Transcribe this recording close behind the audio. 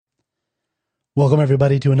Welcome,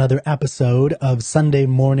 everybody, to another episode of Sunday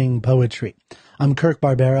Morning Poetry. I'm Kirk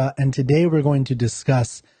Barbera, and today we're going to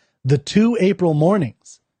discuss The 2 April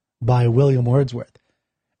Mornings by William Wordsworth.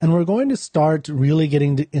 And we're going to start really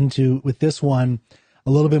getting into, with this one, a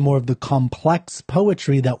little bit more of the complex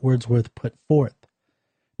poetry that Wordsworth put forth.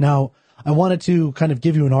 Now, I wanted to kind of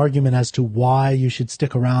give you an argument as to why you should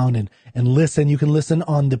stick around and listen. You can listen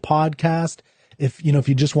on the podcast if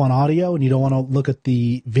you just want audio and you don't want to look at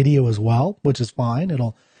the video as well, which is fine.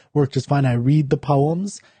 It'll work just fine. I read the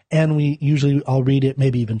poems, and I'll read it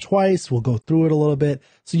maybe even twice. We'll go through it a little bit.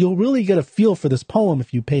 So you'll really get a feel for this poem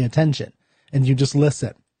if you pay attention and you just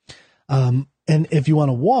listen. And if you want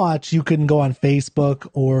to watch, you can go on Facebook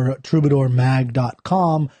or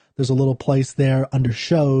troubadourmag.com. There's a little place there under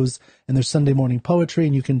shows, and there's Sunday Morning Poetry,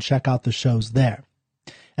 and you can check out the shows there.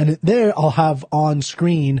 And there I'll have on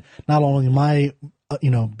screen not only my,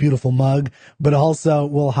 beautiful mug, but also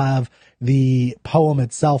we'll have the poem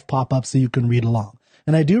itself pop up so you can read along.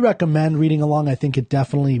 And I do recommend reading along. I think it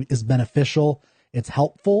definitely is beneficial. It's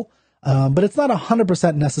helpful, but it's not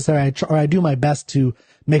 100% necessary. I do my best to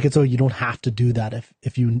make it so you don't have to do that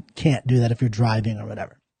if you can't do that if you're driving or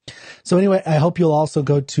whatever. So anyway, I hope you'll also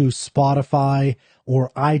go to Spotify or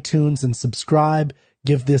iTunes and subscribe.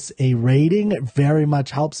 Give this a rating. It very much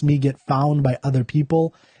helps me get found by other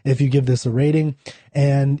people if you give this a rating,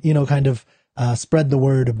 and, spread the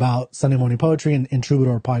word about Sunday Morning Poetry and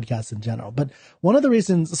Troubadour podcasts in general. But one of the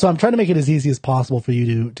reasons, so I'm trying to make it as easy as possible for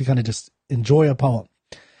you to kind of just enjoy a poem.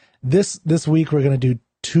 This week, we're going to do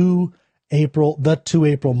The 2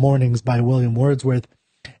 April Mornings by William Wordsworth.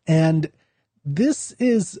 And this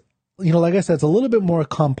is, like I said, it's a little bit more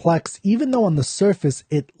complex, even though on the surface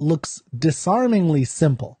it looks disarmingly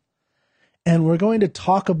simple. And we're going to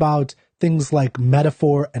talk about things like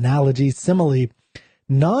metaphor, analogy, simile,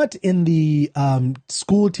 not in the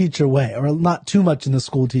school teacher way, or not too much in the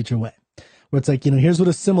school teacher way, where it's like, here's what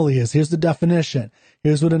a simile is, here's the definition,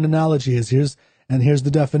 here's what an analogy is, here's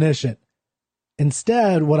the definition.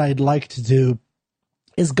 Instead, what I'd like to do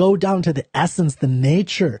is go down to the essence, the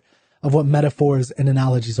nature of what metaphors and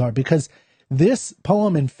analogies are, because this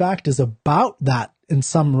poem, in fact, is about that in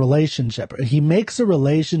some relationship. He makes a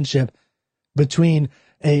relationship between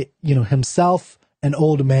himself, an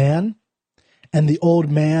old man, and the old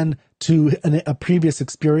man to a previous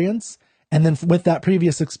experience. And then with that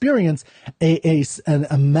previous experience,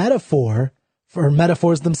 a metaphor for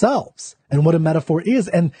metaphors themselves, and what a metaphor is,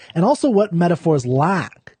 and also what metaphors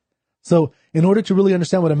lack. So in order to really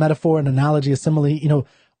understand what a metaphor, an analogy, a simile,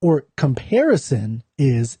 or comparison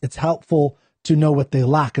is, it's helpful to know what they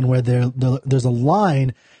lack and where there's a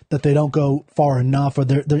line that they don't go far enough, or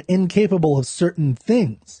they're incapable of certain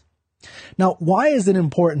things. Now, why is it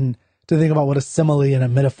important to think about what a simile and a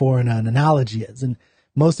metaphor and an analogy is? And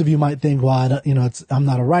most of you might think, well, I'm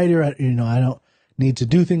not a writer, I don't need to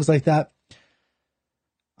do things like that.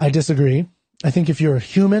 I disagree. I think if you're a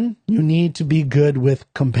human, you need to be good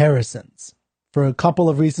with comparisons for a couple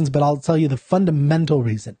of reasons, but I'll tell you the fundamental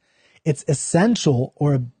reason. It's essential,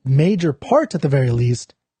 or a major part at the very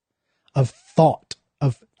least, of thought,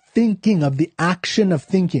 of thinking, of the action of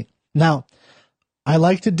thinking. Now, I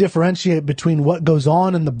like to differentiate between what goes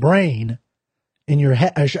on in the brain, in your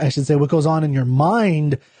head, I should say, what goes on in your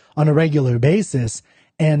mind on a regular basis,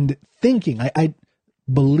 and thinking. I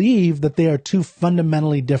believe that they are two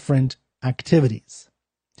fundamentally different activities.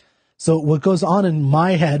 So what goes on in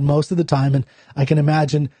my head most of the time, and I can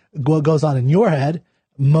imagine what goes on in your head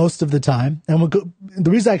most of the time, and the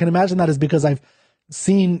reason I can imagine that is because I've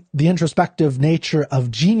seen the introspective nature of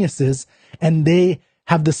geniuses, and they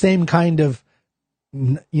have the same kind of,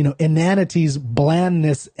 inanities,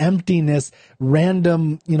 blandness, emptiness,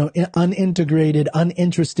 random, unintegrated,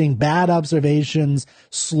 uninteresting, bad observations,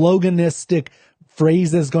 sloganistic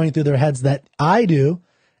phrases going through their heads that I do,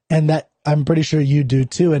 and that I'm pretty sure you do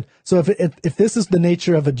too. And so if this is the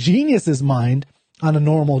nature of a genius's mind on a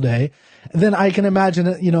normal day, then I can imagine,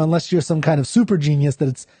 unless you're some kind of super genius, that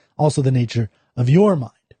it's also the nature of your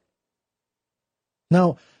mind.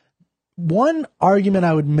 Now, one argument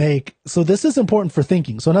I would make, so this is important for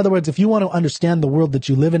thinking. So in other words, if you want to understand the world that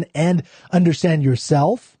you live in and understand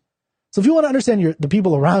yourself, so if you want to understand the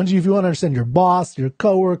people around you, if you want to understand your boss, your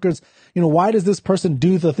coworkers, why does this person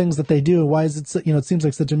do the things that they do? Why is it, it seems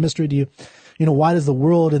like such a mystery to you? Why does the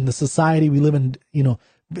world and the society we live in,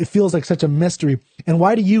 it feels like such a mystery? And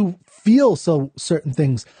why do you feel certain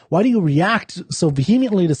things? Why do you react so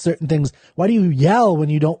vehemently to certain things? Why do you yell when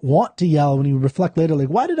you don't want to yell? When you reflect later, like,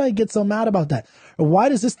 why did I get so mad about that? Or why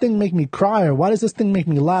does this thing make me cry? Or why does this thing make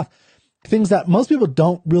me laugh? Things that most people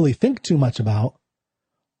don't really think too much about.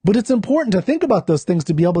 But it's important to think about those things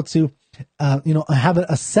to be able to, have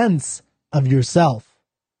a sense of yourself.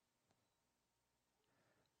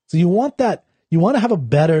 So you want to have a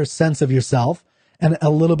better sense of yourself and a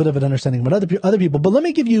little bit of an understanding about other people. But let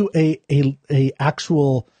me give you a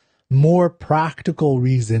actual more practical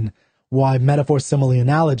reason why metaphor, simile,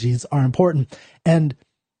 analogies are important. And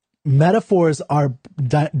metaphors are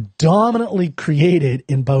dominantly created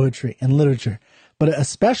in poetry and literature, but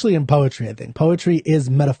especially in poetry. I think poetry is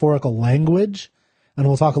metaphorical language, and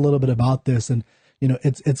we'll talk a little bit about this. And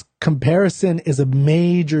it's comparison is a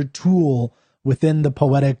major tool within the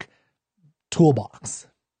poetic toolbox.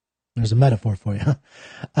 There's a metaphor for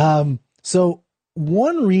you. So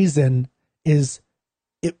one reason is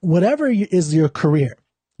whatever is your career,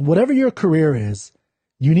 whatever your career is,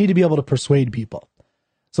 you need to be able to persuade people.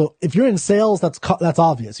 So if you're in sales, that's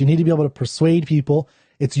obvious. You need to be able to persuade people.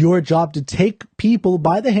 It's your job to take people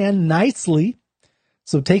by the hand nicely.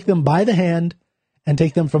 So take them by the hand and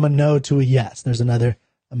take them from a no to a yes. There's another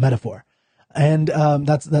metaphor. And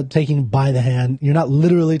that's taking by the hand. You're not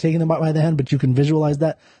literally taking them by the hand, but you can visualize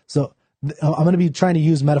that. So I'm going to be trying to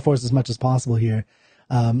use metaphors as much as possible here,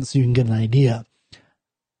 so you can get an idea.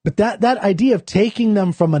 But that idea of taking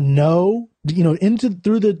them from a no,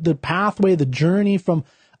 through the pathway, the journey from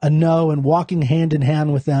a no and walking hand in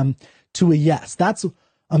hand with them to a yes, that's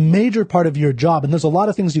a major part of your job. And there's a lot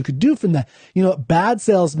of things you could do from that. Bad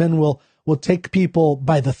salesmen will take people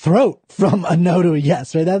by the throat from a no to a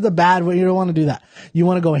yes, right? That's a bad way. You don't want to do that. You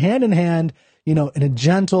want to go hand in hand, in a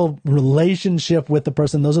gentle relationship with the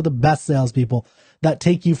person. Those are the best salespeople that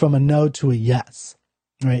take you from a no to a yes,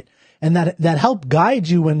 right? And that help guide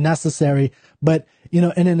you when necessary. But,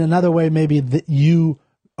 and in another way, maybe that you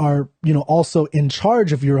are, also in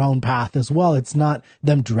charge of your own path as well. It's not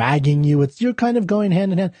them dragging you. You're kind of going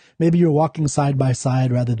hand in hand. Maybe you're walking side by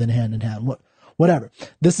side rather than hand in hand. Whatever.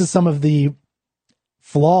 This is some of the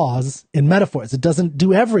flaws in metaphors. It doesn't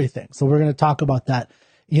do everything. So we're going to talk about that.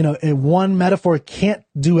 One metaphor can't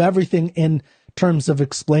do everything in terms of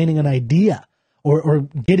explaining an idea or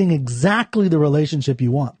getting exactly the relationship you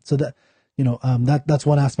want. So that, that's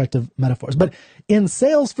one aspect of metaphors. But in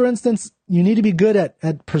sales, for instance, you need to be good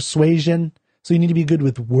at persuasion. So you need to be good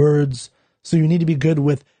with words. So you need to be good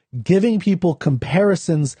with giving people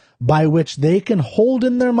comparisons by which they can hold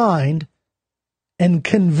in their mind and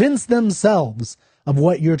convince themselves of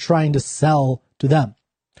what you're trying to sell to them.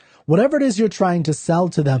 Whatever it is you're trying to sell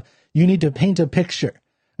to them, you need to paint a picture.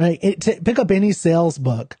 Right? Pick up any sales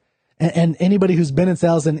book, and anybody who's been in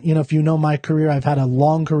sales, and if you know my career, I've had a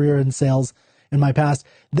long career in sales in my past.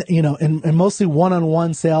 And mostly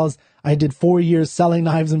one-on-one sales. I did 4 years selling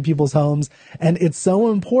knives in people's homes, and it's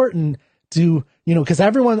so important to because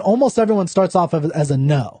almost everyone starts off as a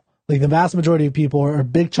no. Like the vast majority of people, or a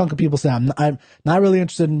big chunk of people, say, I'm not really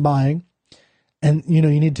interested in buying. And, you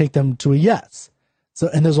need to take them to a yes. So,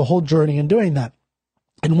 and there's a whole journey in doing that.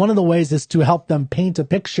 And one of the ways is to help them paint a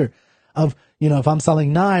picture of, if I'm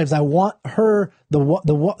selling knives, I want her, the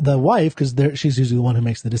wife, because she's usually the one who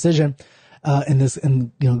makes the decision,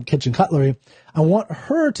 in kitchen cutlery. I want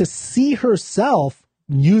her to see herself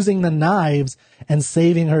using the knives and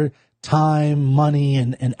saving her time, money,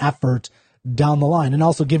 and effort down the line, and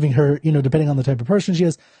also giving her, depending on the type of person she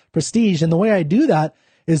is, prestige. And the way I do that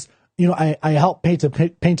is, I help paint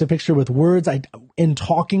a picture with words. In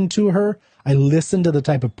talking to her, I listen to the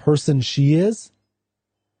type of person she is,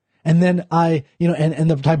 and then and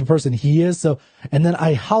the type of person he is. So, and then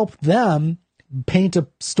I help them paint a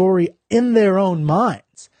story in their own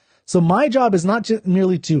minds. So my job is not just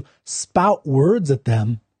merely to spout words at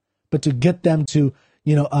them, but to get them to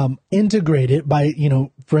integrate it by,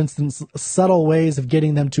 for instance, subtle ways of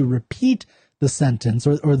getting them to repeat the sentence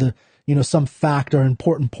or the, some fact or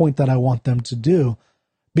important point that I want them to do.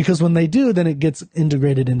 Because when they do, then it gets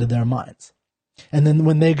integrated into their minds. And then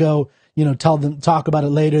when they go, talk about it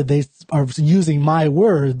later, they are using my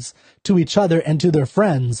words to each other and to their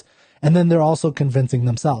friends. And then they're also convincing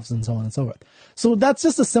themselves, and so on and so forth. So that's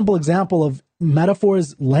just a simple example of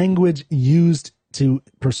metaphors, language used to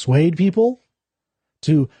persuade people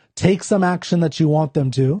to take some action that you want them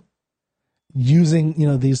to, using,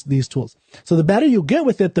 these tools. So the better you get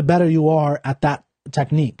with it, the better you are at that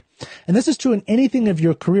technique. And this is true in anything of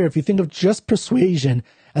your career. If you think of just persuasion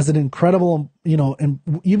as an incredible, and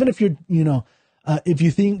even if you're, if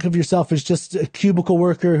you think of yourself as just a cubicle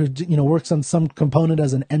worker who, works on some component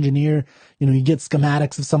as an engineer, you get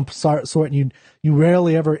schematics of some sort, and you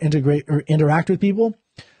rarely ever integrate or interact with people.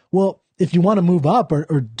 Well, if you want to move up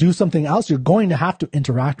or do something else, you're going to have to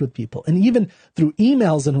interact with people. And even through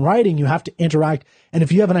emails and writing, you have to interact. And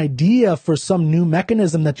if you have an idea for some new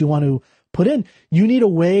mechanism that you want to put in. You need a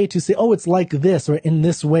way to say, oh, it's like this, or in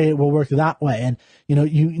this way it will work that way. And,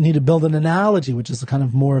 you need to build an analogy, which is a kind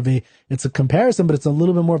of more of it's a comparison, but it's a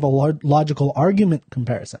little bit more of a logical argument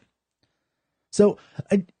comparison. So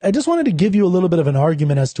I just wanted to give you a little bit of an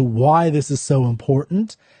argument as to why this is so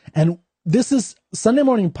important. And this is Sunday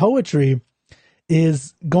morning poetry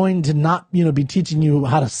is going to not, be teaching you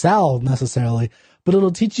how to sell necessarily, but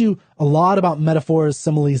it'll teach you a lot about metaphors,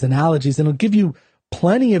 similes, analogies, and it'll give you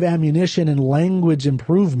plenty of ammunition and language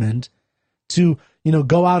improvement to,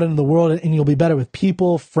 go out into the world, and you'll be better with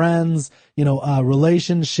people, friends,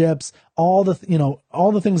 relationships, all the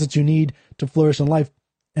things that you need to flourish in life.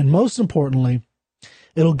 And most importantly,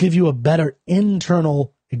 it'll give you a better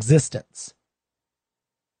internal existence.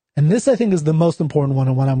 And this, I think, is the most important one,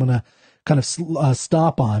 and what I'm going to kind of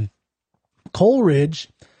stop on. Coleridge,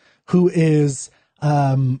 who is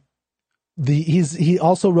he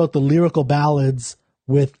also wrote the lyrical ballads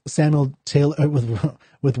with Samuel Taylor,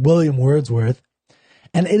 with William Wordsworth,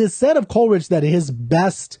 and it is said of Coleridge that his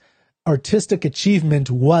best artistic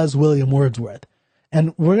achievement was William Wordsworth.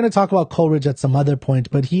 And we're going to talk about Coleridge at some other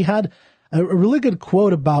point, but he had a really good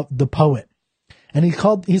quote about the poet. And he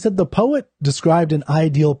said, the poet described an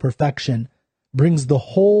ideal perfection brings the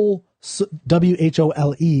whole,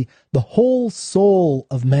 WHOLE, the whole soul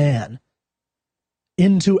of man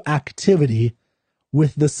into activity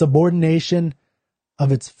with the subordination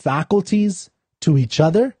of its faculties to each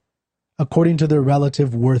other according to their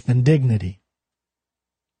relative worth and dignity.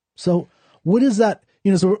 So what is that?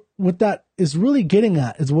 So what that is really getting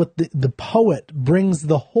at is what the poet brings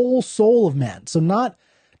the whole soul of man. So not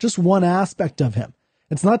just one aspect of him.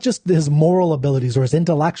 It's not just his moral abilities or his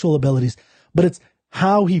intellectual abilities, but it's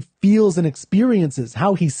how he feels and experiences,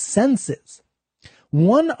 how he senses.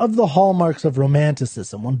 One of the hallmarks of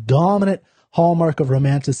romanticism, one dominant hallmark of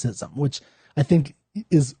romanticism, which I think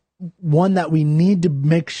is one that we need to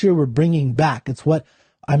make sure we're bringing back. It's what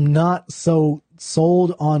I'm not so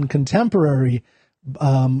sold on contemporary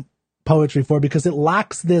poetry for, because it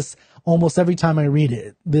lacks this almost every time I read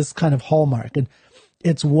it, this kind of hallmark. And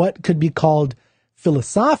it's what could be called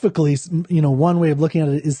philosophically, one way of looking at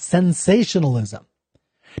it is sensationalism.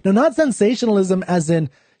 Now, not sensationalism as in,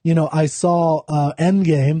 I saw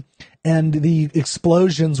Endgame and the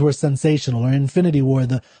explosions were sensational, or Infinity War,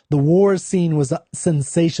 the war scene was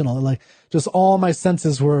sensational. Like, just all my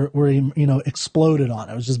senses were exploded on.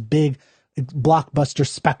 It was just big blockbuster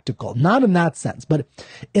spectacle. Not in that sense, but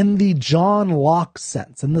in the John Locke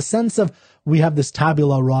sense, in the sense of we have this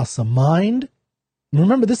tabula rasa mind.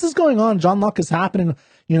 Remember, this is going on. John Locke is happening,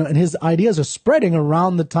 and his ideas are spreading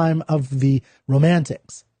around the time of the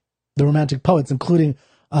Romantics, the Romantic poets, including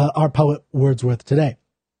our poet Wordsworth today.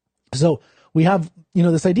 So we have,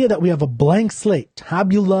 this idea that we have a blank slate,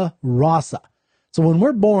 tabula rasa. So when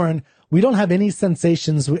we're born, we don't have any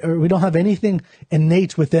sensations, or we don't have anything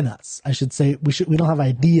innate within us. I should say we don't have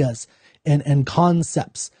ideas and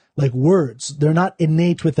concepts like words. They're not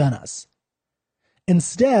innate within us.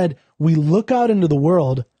 Instead, we look out into the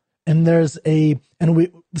world, and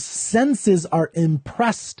senses are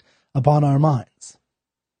impressed upon our minds.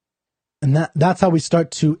 And that's how we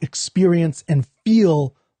start to experience and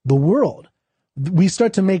feel the world. We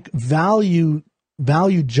start to make value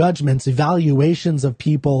judgments, evaluations of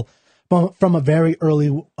people from a very early,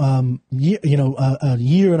 year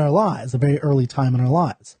in our lives, a very early time in our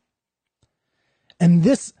lives. And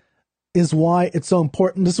this is why it's so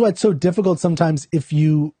important. This is why it's so difficult sometimes if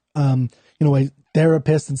you,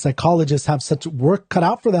 therapists and psychologists have such work cut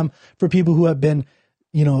out for them for people who have been,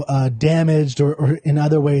 damaged or in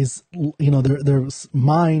other ways, their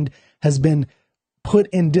mind has been put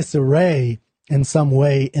in disarray in some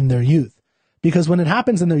way in their youth. Because when it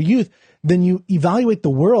happens in their youth, then you evaluate the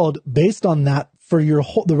world based on that for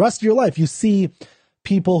the rest of your life. You see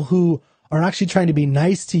people who are actually trying to be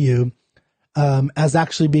nice to you as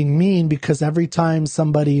actually being mean, because every time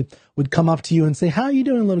somebody would come up to you and say, "How are you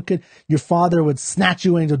doing, little kid?" your father would snatch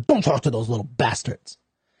you and go, "Don't talk to those little bastards."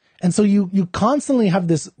 And so you constantly have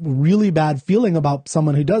this really bad feeling about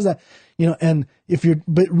someone who does that, and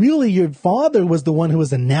but really your father was the one who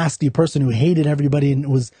was a nasty person who hated everybody and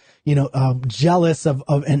was, jealous of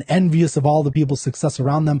and envious of all the people's success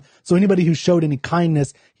around them. So anybody who showed any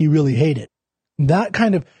kindness, he really hated. That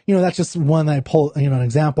kind of, that's just one that I pulled, an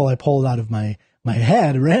example I pulled out of my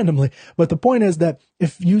head randomly. But the point is that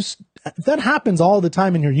if that happens all the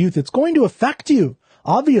time in your youth, it's going to affect you,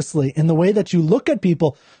 obviously, in the way that you look at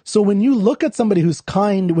people. So when you look at somebody who's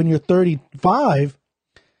kind when you're 35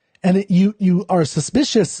 and you are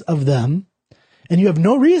suspicious of them, and you have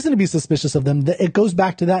no reason to be suspicious of them, it goes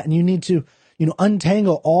back to that. And you need to,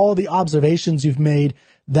 untangle all the observations you've made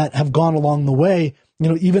that have gone along the way,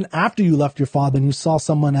 even after you left your father and you saw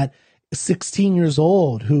someone at 16 years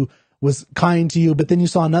old who was kind to you, but then you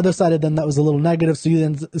saw another side of them that was a little negative. So you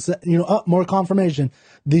then, more confirmation.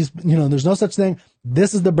 There's no such thing.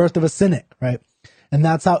 This is the birth of a cynic, right? And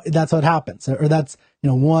that's how it happens. Or that's,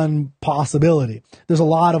 one possibility. There's a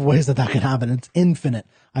lot of ways that can happen. It's infinite,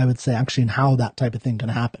 I would say, actually, in how that type of thing can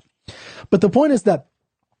happen. But the point is that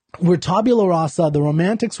with tabula rasa, the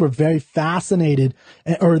Romantics were very fascinated,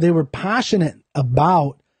 or they were passionate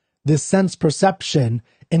about this sense perception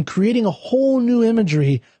and creating a whole new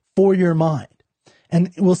imagery for your mind.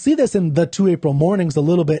 And we'll see this in the 2 April mornings a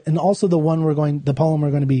little bit, and also the poem we're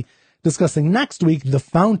going to be discussing next week, The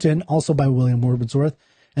Fountain, also by William Wordsworth.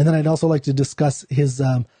 And then I'd also like to discuss his,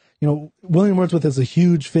 William Wordsworth is a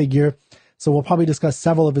huge figure, so we'll probably discuss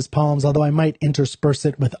several of his poems, although I might intersperse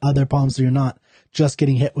it with other poems so you're not just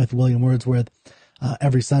getting hit with William Wordsworth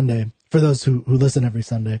every Sunday, for those who listen every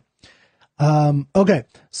Sunday. Okay,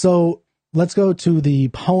 so let's go to the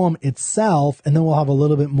poem itself, and then we'll have a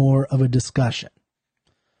little bit more of a discussion.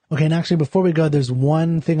 Okay, and actually, before we go, there's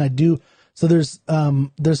one thing I do. So there's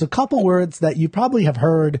a couple words that you probably have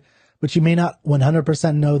heard, but you may not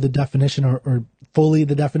 100% know the definition or fully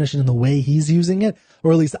the definition in the way he's using it,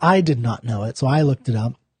 or at least I did not know it, so I looked it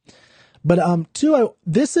up. But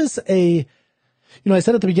this is I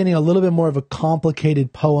said at the beginning, a little bit more of a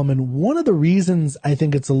complicated poem, and one of the reasons I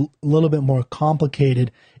think it's a little bit more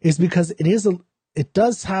complicated is because it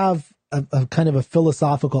does have a kind of a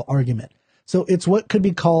philosophical argument. So it's what could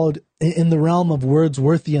be called, in the realm of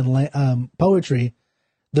Wordsworthian poetry,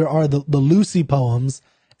 there are the Lucy poems,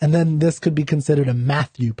 and then this could be considered a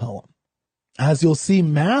Matthew poem. As you'll see,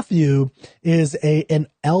 Matthew is an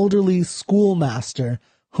elderly schoolmaster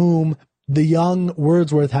whom the young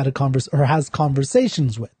Wordsworth has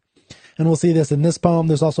conversations with. And we'll see this in this poem.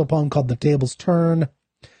 There's also a poem called The Tables Turned.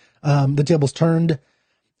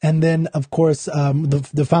 And then, of course,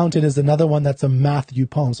 the Fountain is another one that's a Matthew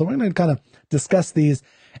poem. So we're going to kind of discuss these.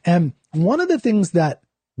 And one of the things that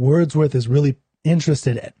Wordsworth is really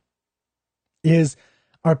interested in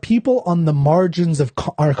are people on the margins of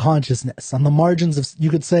our consciousness, on the margins of,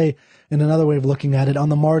 you could say, in another way of looking at it, on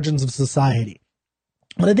the margins of society.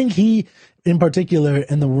 But I think he, in particular,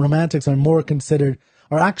 and the Romantics are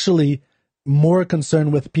actually more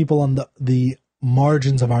concerned with people on the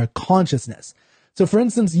margins of our consciousness. So, for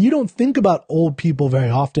instance, you don't think about old people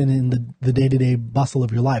very often in the day-to-day bustle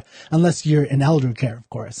of your life, unless you're in elder care, of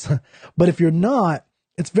course. But if you're not,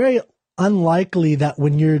 it's very unlikely that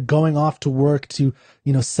when you're going off to work to,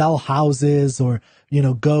 sell houses or, you're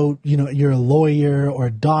a lawyer or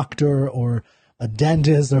a doctor or a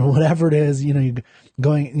dentist or whatever it is, you're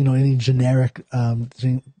going, any generic,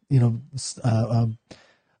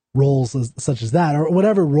 roles such as that, or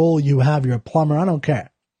whatever role you have, you're a plumber, I don't care.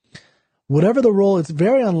 Whatever the role, it's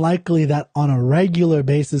very unlikely that on a regular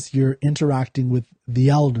basis you're interacting with the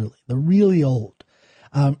elderly, the really old.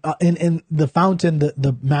 In the Fountain,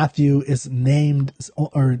 the Matthew is named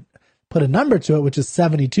or put a number to it, which is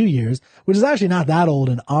 72 years, which is actually not that old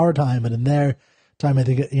in our time, but in their time, I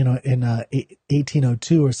think, in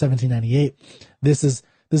 1802 or 1798, this is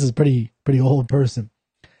pretty old person.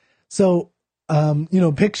 So,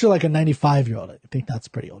 picture like a 95-year-old. I think that's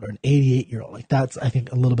pretty old, or an 88-year-old. Like that's, I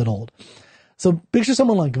think, a little bit old. So picture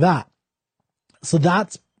someone like that. So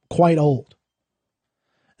that's quite old.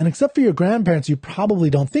 And except for your grandparents, you probably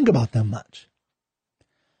don't think about them much.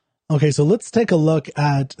 Okay, so let's take a look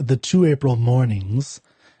at the 2 April mornings.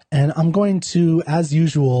 And I'm going to, as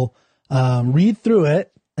usual, read through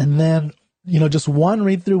it. And then, just one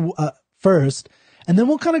read through first. And then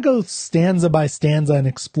we'll kind of go stanza by stanza and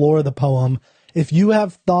explore the poem. If you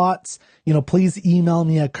have thoughts, please email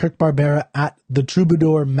me at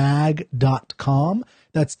kirkbarbera@troubadourmag.com.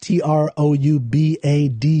 That's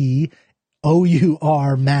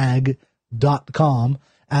TROUBADOUR mag.com.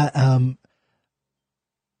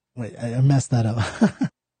 Wait, I messed that up.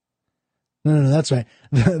 No, that's right.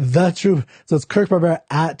 So it's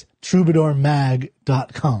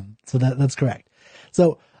kirkbarbera@troubadourmag.com. So that's correct.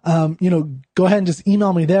 So, go ahead and just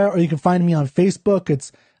email me there, or you can find me on Facebook.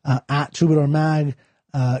 It's at Troubadour Mag.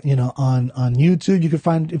 On YouTube, you can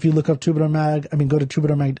find, if you look up Troubadour Mag, go to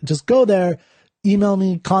Troubadour Mag, just go there, email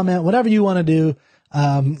me, comment, whatever you want to do.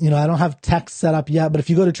 I don't have text set up yet, but if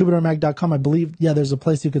you go to troubadourmag.com, I believe, there's a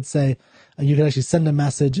place you could say, you can actually send a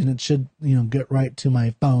message and it should, get right to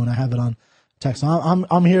my phone. I have it on text. So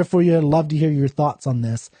I'm here for you. I'd love to hear your thoughts on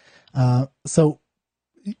this. So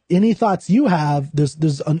any thoughts you have,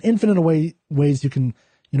 there's an infinite ways you can,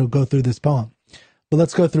 go through this poem, but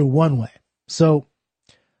let's go through one way. So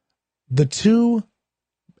the 2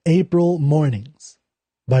 April mornings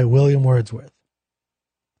by William Wordsworth.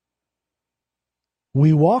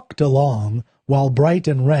 We walked along while bright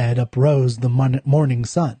and red uprose the morning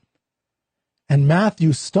sun. And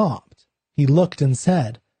Matthew stopped. He looked and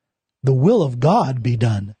said, "The will of God be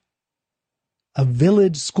done." A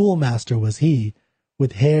village schoolmaster was he,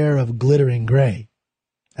 with hair of glittering gray,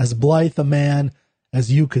 as blithe a man as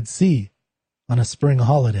you could see on a spring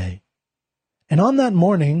holiday. And on that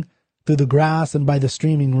morning, through the grass and by the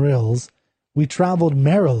streaming rills, we traveled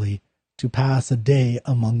merrily to pass a day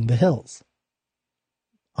among the hills.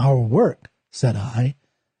 Our work, said I,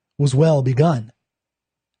 was well begun.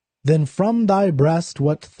 Then from thy breast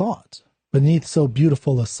what thought, beneath so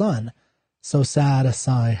beautiful a sun, so sad a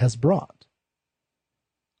sigh has brought?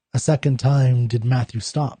 A second time did Matthew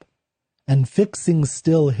stop, and fixing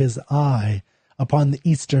still his eye upon the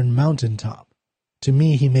eastern mountain top, to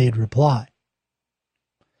me he made reply.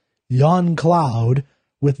 Yon cloud,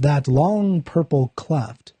 with that long purple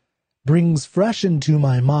cleft, brings fresh into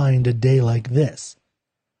my mind a day like this,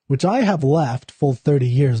 which I have left full 30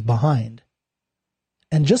 years behind.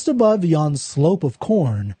 And just above yon slope of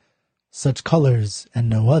corn, such colors and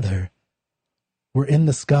no other, were in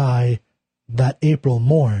the sky that April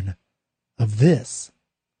morn of this,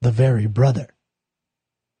 the very brother.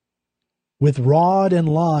 With rod and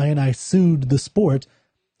line I sued the sport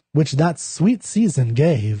which that sweet season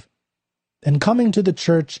gave, and coming to the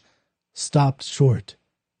church, stopped short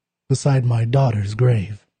beside my daughter's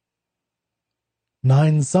grave.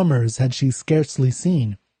 9 summers had she scarcely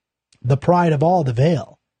seen the pride of all the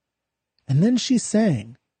vale, and then she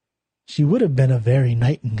sang. She would have been a very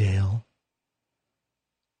nightingale.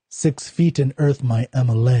 6 feet in earth my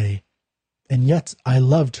Emma lay, and yet I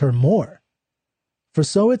loved her more, for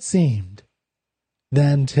so it seemed,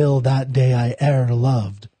 than till that day I e'er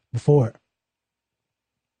loved before.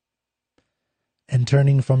 And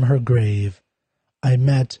turning from her grave, I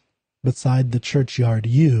met beside the churchyard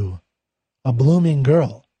you, a blooming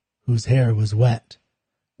girl whose hair was wet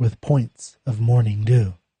with points of morning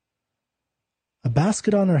dew. A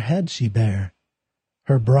basket on her head she bare,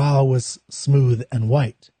 her brow was smooth and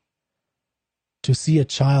white. To see a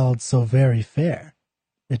child so very fair,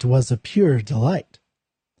 it was a pure delight.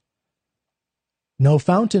 No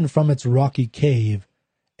fountain from its rocky cave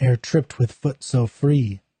e'er tripped with foot so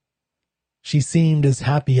free. She seemed as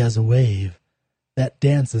happy as a wave that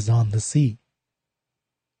dances on the sea.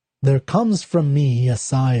 There comes from me a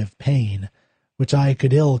sigh of pain, which I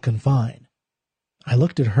could ill confine. I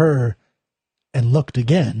looked at her, and looked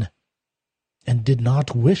again, and did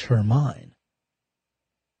not wish her mine.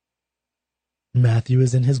 Matthew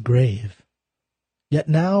is in his grave, yet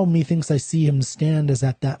now methinks I see him stand as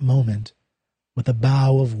at that moment, with a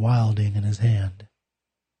bough of wilding in his hand.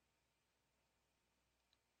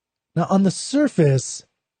 Now, on the surface,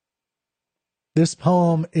 this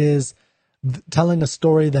poem is telling a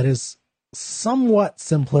story that is somewhat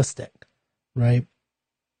simplistic, right?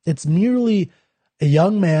 It's merely a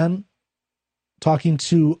young man talking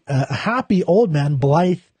to a happy old man.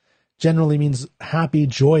 Blithe generally means happy,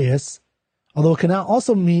 joyous, although it can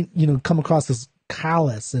also mean, come across as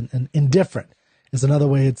callous and indifferent is another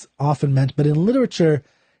way it's often meant. But in literature,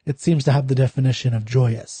 it seems to have the definition of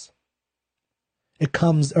joyous. It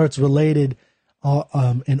comes, or it's related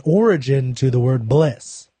in origin to the word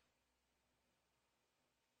bliss.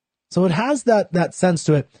 So it has that sense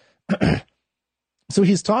to it. So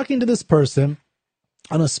he's talking to this person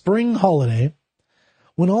on a spring holiday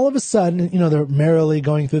when all of a sudden, they're merrily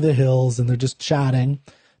going through the hills and they're just chatting,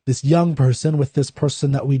 this young person with this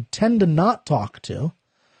person that we tend to not talk to,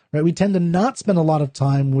 right? We tend to not spend a lot of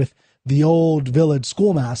time with the old village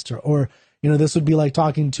schoolmaster, or, this would be like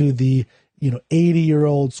talking to the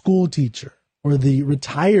 80-year-old school teacher or the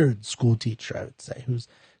retired school teacher, I would say, who's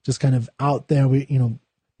just kind of out there.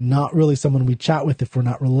 Not really someone we chat with if we're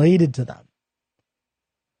not related to them.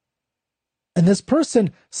 And this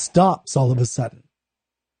person stops all of a sudden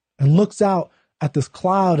and looks out at this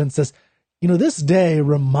cloud and says, this day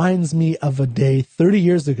reminds me of a day 30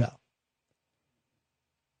 years ago.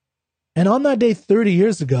 And on that day 30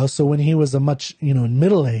 years ago, so when he was a much, in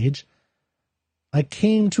middle age, I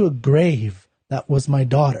came to a grave that was my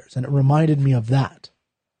daughter's, and it reminded me of that.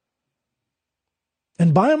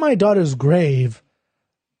 And by my daughter's grave,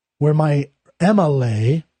 where my Emma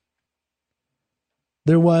lay,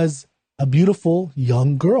 there was a beautiful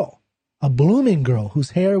young girl, a blooming girl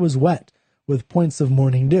whose hair was wet with points of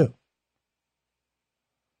morning dew.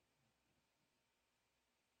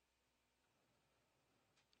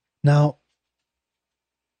 Now,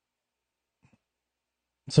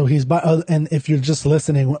 so he's by, and if you're just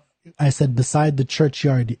listening, I said beside the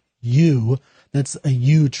churchyard yew, that's a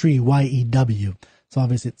yew tree, Y-E-W. So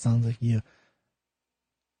obviously it sounds like you.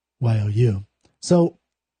 Y-O-U. So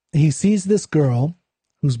he sees this girl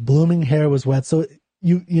whose blooming hair was wet. So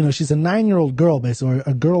you know, she's a 9-year-old girl, basically, or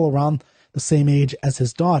a girl around the same age as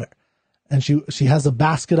his daughter. And she has a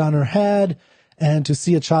basket on her head. And to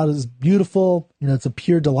see a child is beautiful. You know, it's a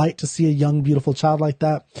pure delight to see a young, beautiful child like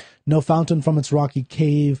that. No fountain from its rocky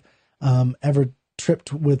cave ever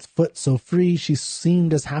tripped with foot so free. She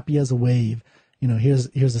seemed as happy as a wave. You know, here's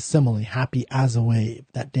a simile, happy as a wave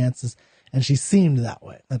that dances. And she seemed that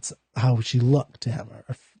way. That's how she looked to him,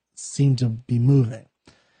 or seemed to be moving.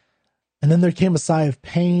 And then there came a sigh of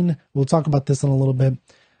pain. We'll talk about this in a little bit.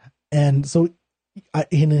 And so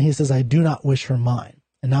he says, I do not wish her mine.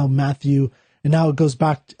 And now it goes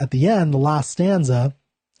back at the end, the last stanza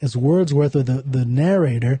is Wordsworth, or the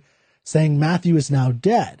narrator, saying Matthew is now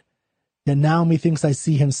dead. Yet now methinks I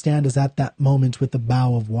see him stand as at that moment with the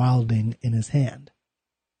bough of wilding in his hand.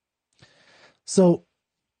 So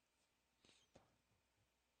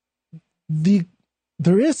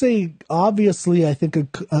there is obviously, I think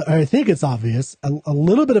it's obvious, a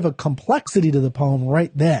little bit of a complexity to the poem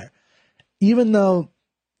right there. Even though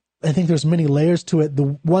I think there's many layers to it,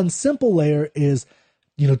 the one simple layer is,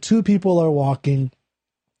 you know, two people are walking.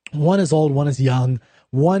 One is old, one is young.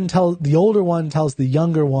 The older one tells the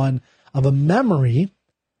younger one of a memory,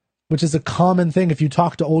 which is a common thing. If you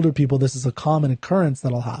talk to older people, this is a common occurrence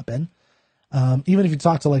that'll happen. Even if you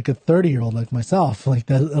talk to like a 30-year-old like myself, like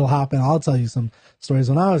that, it'll happen. I'll tell you some stories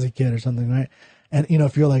when I was a kid or something, right? And, you know,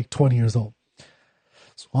 if you're like 20 years old.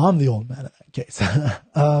 So I'm the old man in that case.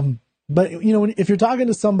 But, you know, if you're talking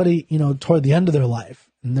to somebody, you know, toward the end of their life,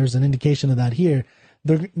 and there's an indication of that here,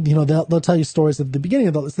 they'll tell you stories at the beginning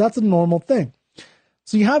of so that's a normal thing.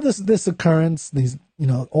 So you have this occurrence, these, you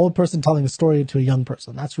know, old person telling a story to a young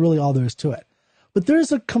person. That's really all there is to it. But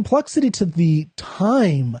there's a complexity to the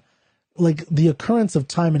time, like the occurrence of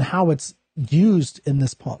time and how it's used in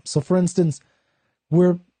this poem. So for instance,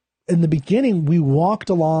 in the beginning, we walked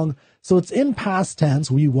along. So it's in past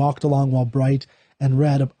tense. We walked along while bright and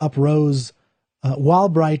red uprose, while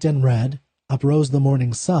bright and red uprose the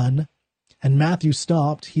morning sun. And Matthew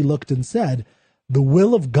stopped, he looked and said, the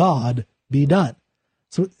will of God be done.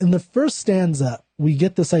 So in the first stanza, we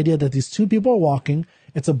get this idea that these two people are walking.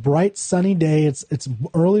 It's a bright, sunny day. It's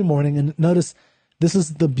early morning. And notice, this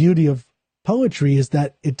is the beauty of poetry, is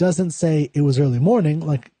that it doesn't say it was early morning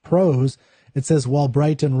like prose. It says, while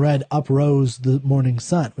bright and red uprose the morning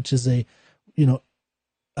sun, which is a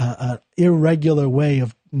irregular way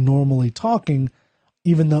of normally talking,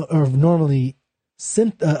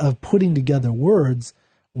 of putting together words,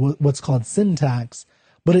 what's called syntax.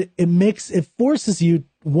 But it forces you,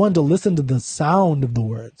 one, to listen to the sound of the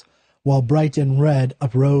words. While bright and red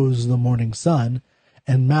uprose the morning sun,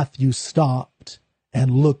 and Matthew stopped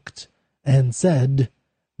and looked and said,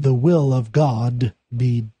 the will of God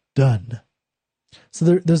be done. So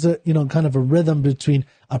there's a, you know, kind of a rhythm between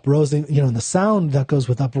uprosing, you know, and the sound that goes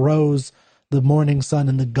with uprose the morning sun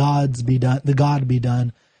and the God be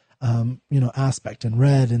done, you know, aspect, and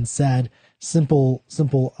read and said, simple,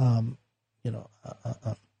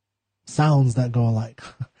 sounds that go alike.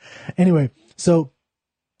 Anyway, so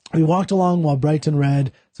we walked along while bright and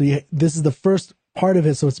red. So this is the first part of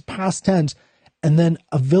it. So it's past tense. And then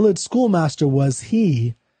a village schoolmaster was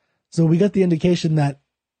he. So we get the indication that,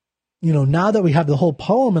 you know, now that we have the whole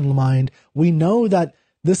poem in mind, we know that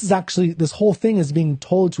this whole thing is being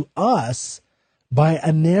told to us by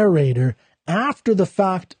a narrator after the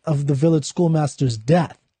fact of the village schoolmaster's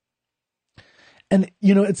death. And,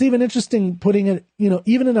 you know, it's even interesting putting it, you know,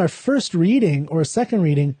 even in our first reading or second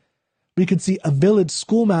reading, we could see a village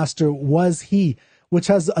schoolmaster was he, which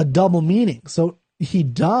has a double meaning. So he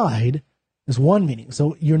died is one meaning.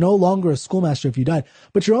 So you're no longer a schoolmaster if you died,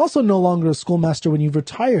 but you're also no longer a schoolmaster when you've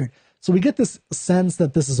retired. So we get this sense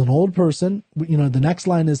that this is an old person. You know, the next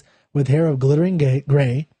line is with hair of glittering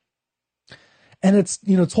gray. And it's,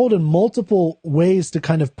 you know, told in multiple ways to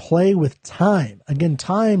kind of play with time. Again,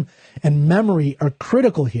 time and memory are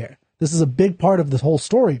critical here. This is a big part of this whole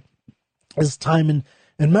story, is time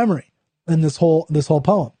and memory in this whole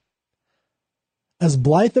poem. As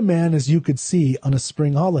blithe a man as you could see on a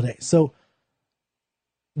spring holiday. So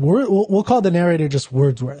we'll call the narrator just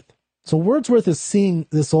Wordsworth. So Wordsworth is seeing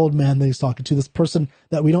this old man that he's talking to, this person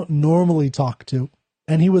that we don't normally talk to.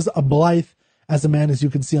 And he was a blithe as a man as you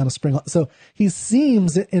can see on a spring. So he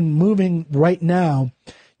seems in moving right now,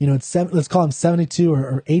 you know, let's call him 72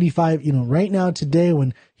 or 85, you know, right now today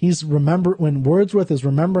when when Wordsworth is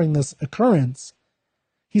remembering this occurrence,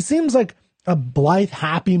 he seems like a blithe,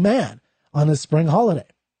 happy man on his spring holiday.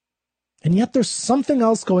 And yet there's something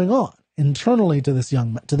else going on internally to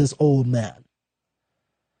this old man.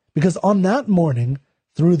 Because on that morning,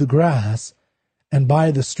 through the grass and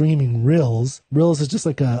by the streaming rills is just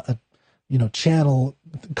like a channel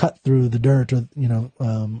cut through the dirt, or,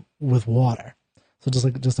 with water. So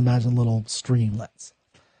just imagine little streamlets.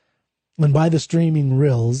 And by the streaming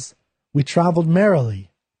rills, we traveled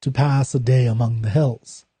merrily to pass a day among the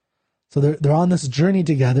hills. So they're on this journey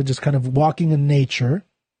together, just kind of walking in nature.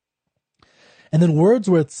 And then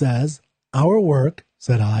Wordsworth says, "Our work,"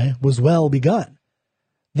 said I, "was well begun.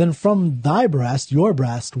 Then from thy breast, your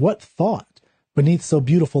breast, what thought beneath so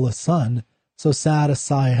beautiful a sun, so sad a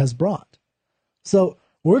sigh has brought?" So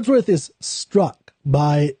Wordsworth is struck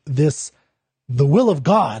by this, the will of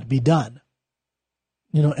God be done.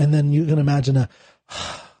 And then you can imagine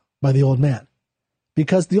by the old man.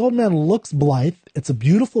 Because the old man looks blithe. It's a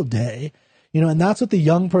beautiful day, and that's what the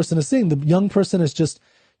young person is seeing. The young person is just,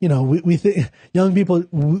 we think young people,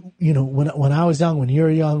 when I was young, when you're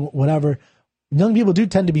young, whatever, young people do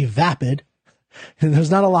tend to be vapid. And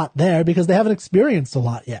there's not a lot there because they haven't experienced a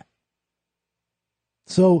lot yet.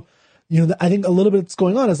 So, I think a little bit that's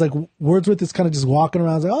going on is like Wordsworth is kind of just walking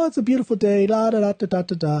around, like, "Oh, it's a beautiful day, da da da da da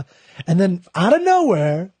da da," and then out of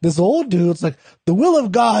nowhere, this old dude's like, "The will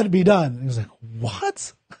of God be done." And he's like,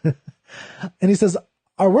 "What?" And he says,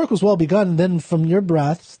 "Our work was well begun. And then from your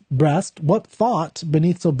breast, what thought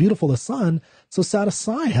beneath so beautiful a sun, so sad a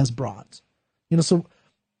sigh has brought?" So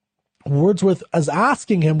Wordsworth is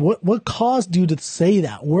asking him, what caused you to say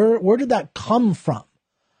that? Where did that come from?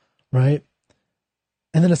 Right?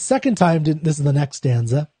 And then a second time, this is the next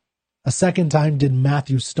stanza, "A second time did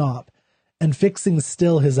Matthew stop, and fixing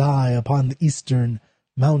still his eye upon the eastern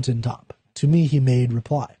mountain top, to me he made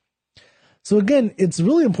reply." So again, it's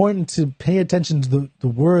really important to pay attention to the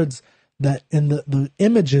words that in the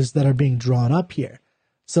images that are being drawn up here.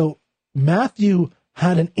 So Matthew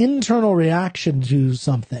had an internal reaction to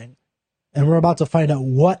something, and we're about to find out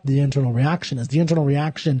what the internal reaction is. The internal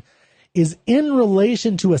reaction is in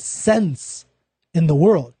relation to a sense in the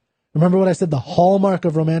world. Remember what I said? The hallmark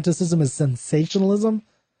of romanticism is sensationalism.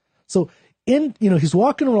 So he's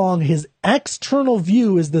walking along. His external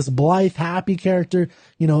view is this blithe, happy character,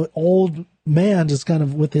 old man just kind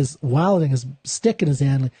of with his wilding, his stick in his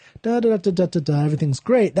hand, like da da da da da da. Everything's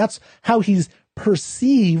great. That's how he's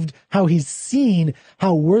perceived, how he's seen,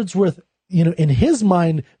 how Wordsworth, in his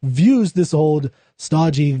mind views this old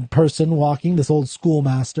stodgy person walking, this old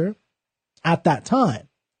schoolmaster at that time.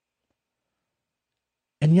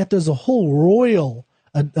 And yet there's a whole royal,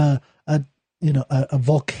 a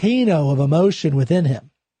volcano of emotion within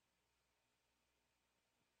him.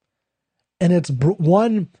 And it's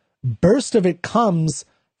one burst of it comes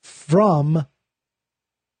from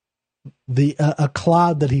a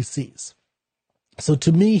cloud that he sees. So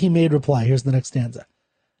to me, he made reply. Here's the next stanza.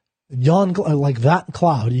 Yon, like that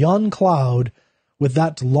cloud, yon cloud with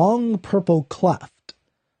that long purple cleft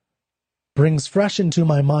brings fresh into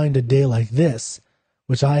my mind a day like this,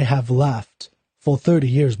 which I have left full 30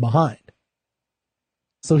 years behind.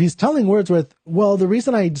 So he's telling Wordsworth, well, the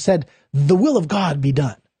reason I said the will of God be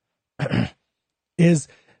done is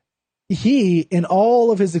he, in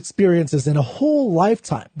all of his experiences in a whole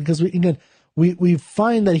lifetime, because we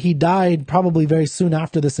find that he died probably very soon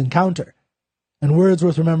after this encounter. And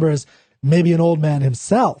Wordsworth, remember, is maybe an old man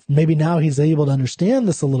himself. Maybe now he's able to understand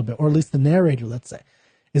this a little bit, or at least the narrator, let's say,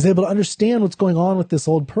 is able to understand what's going on with this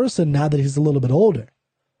old person now that he's a little bit older.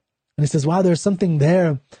 And he says, wow, there's something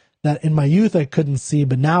there that in my youth I couldn't see,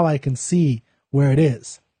 but now I can see where it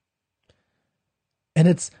is. And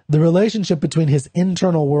it's the relationship between his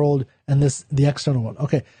internal world and the external world.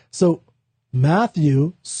 Okay, so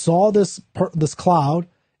Matthew saw this cloud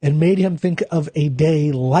and made him think of a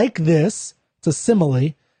day like this. It's a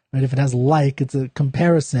simile, right? If it has like, it's a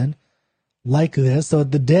comparison like this. So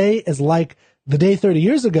the day is like the day 30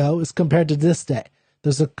 years ago is compared to this day.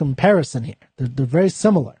 There's a comparison here. They're very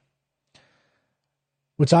similar,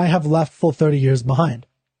 which I have left full 30 years behind.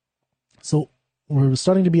 So we're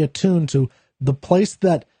starting to be attuned to the place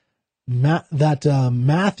that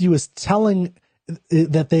Matthew is telling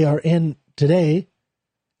that they are in today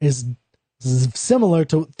is similar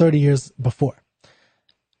to 30 years before.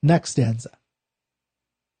 Next stanza.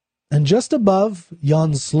 And just above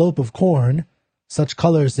yon slope of corn, such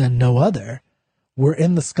colors and no other, were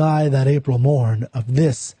in the sky that April morn of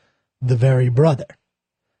this, the very brother.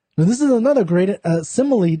 Now this is another great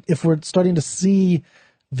simile if we're starting to see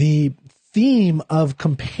the theme of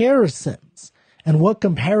comparisons and what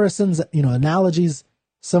comparisons, analogies,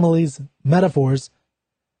 similes, metaphors,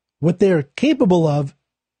 what they're capable of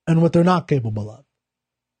and what they're not capable of.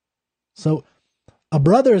 So a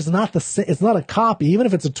brother is not it's not a copy. Even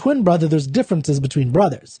if it's a twin brother, there's differences between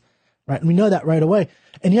brothers, right? And we know that right away.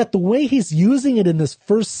 And yet the way he's using it in this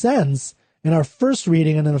first sense, in our first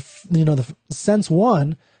reading, and in the sense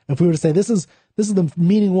one, if we were to say this is the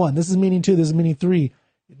meaning one, this is meaning two, this is meaning three,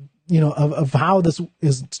 of how this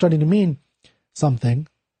is starting to mean something.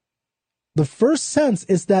 The first sense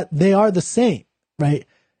is that they are the same, right?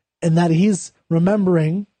 And that he's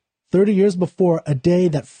remembering 30 years before a day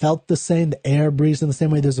that felt the same. The air breathes in the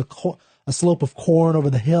same way. There's a slope of corn over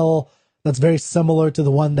the hill that's very similar to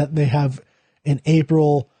the one that they have in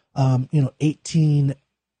April,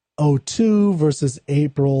 1802 versus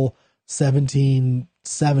April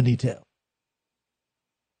 1772,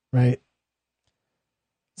 right?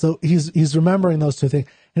 So he's remembering those two things,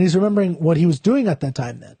 and he's remembering what he was doing at that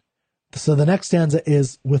time then. So the next stanza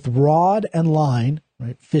is, with rod and line,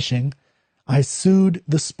 right, fishing, I sued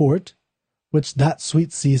the sport, which that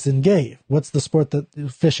sweet season gave. What's the sport that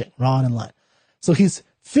fishing, rod and line? So he's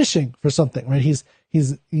fishing for something, right? He's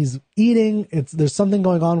eating. There's something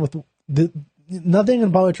going on with nothing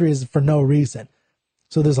in poetry is for no reason.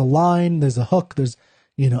 So there's a line, there's a hook, there's,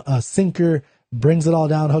 a sinker, brings it all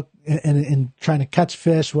down, hook, and trying to catch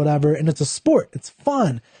fish, whatever. And it's a sport. It's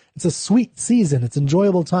fun. It's a sweet season. It's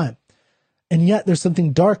enjoyable time. And yet there's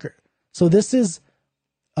something darker. So this is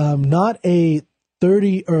not a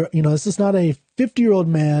 30 or, this is not a 50-year-old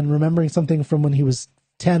man remembering something from when he was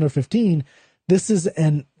 10 or 15. This is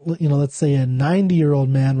let's say a 90-year-old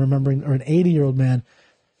man remembering, or an 80-year-old man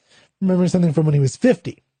remembering something from when he was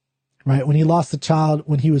 50, right? When he lost a child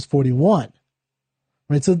when he was 41,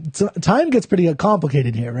 right? So time gets pretty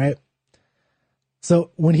complicated here, right?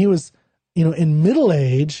 So when he was, in middle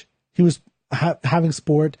age, he was having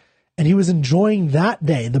sport, and he was enjoying that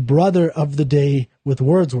day, the brother of the day with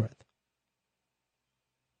Wordsworth.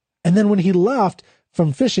 And then when he left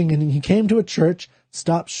from fishing and he came to a church,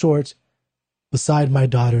 stopped short beside my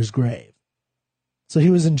daughter's grave. So he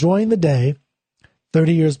was enjoying the day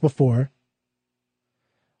 30 years before,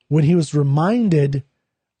 when he was reminded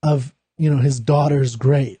of, his daughter's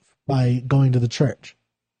grave by going to the church.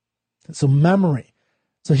 So memory.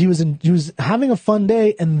 So he was having a fun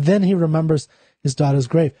day, and then he remembers his daughter's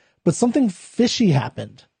grave. But something fishy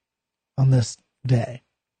happened on this day.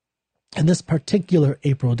 And this particular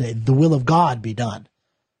April day, the will of God be done.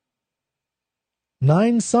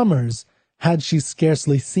 9 summers had she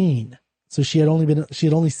scarcely seen. So she had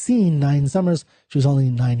only seen 9 summers. She was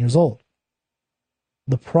only 9 years old.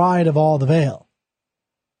 The pride of all the vale.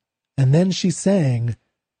 And then she sang,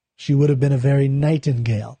 she would have been a very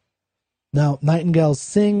nightingale. Now, nightingales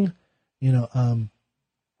sing,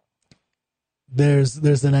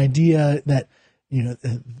 there's an idea that,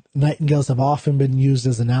 nightingales have often been used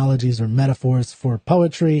as analogies or metaphors for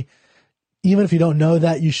poetry. Even if you don't know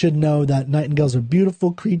that, you should know that nightingales are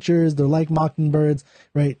beautiful creatures. They're like mockingbirds,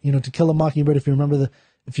 right? To kill a mockingbird, if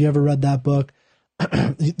you ever read that book,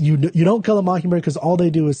 you don't kill a mockingbird because all they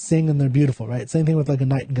do is sing and they're beautiful, right? Same thing with like a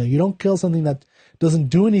nightingale. You don't kill something that doesn't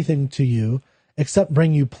do anything to you except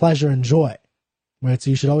bring you pleasure and joy, right? So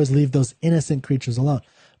you should always leave those innocent creatures alone.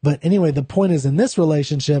 But anyway, the point is, in this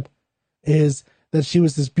relationship is that she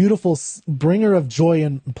was this beautiful bringer of joy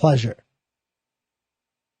and pleasure.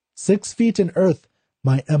 6 feet in earth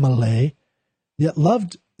my Emma lay, yet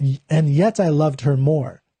I loved her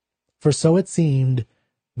more. For so it seemed,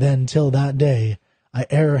 then till that day, I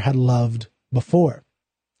e'er had loved before.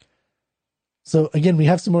 So again, we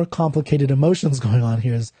have some more complicated emotions going on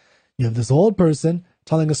here. You have this old person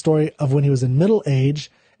telling a story of when he was in middle age,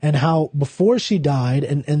 and how before she died,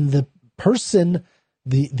 and the person,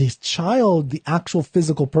 the child, the actual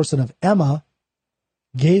physical person of Emma,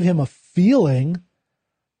 gave him a feeling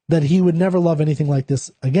that he would never love anything like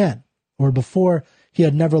this again. Or before, he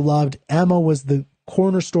had never loved. Emma was the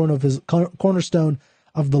cornerstone of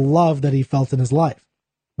the love that he felt in his life.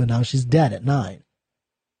 But now she's dead at 9.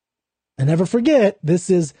 And never forget, this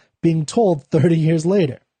is being told 30 years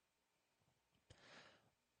later.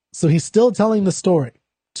 So he's still telling the story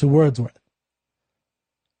to Wordsworth.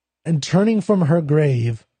 And turning from her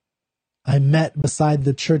grave, I met beside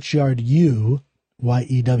the churchyard yew,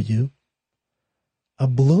 Y-E-W, a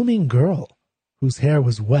blooming girl whose hair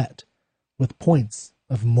was wet with points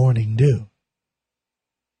of morning dew.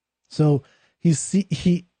 So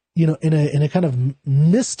he in a kind of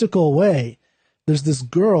mystical way, there's this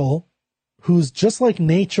girl who's just like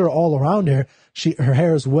nature all around her. Her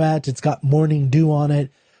hair is wet. It's got morning dew on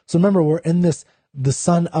it. So remember, we're in this, the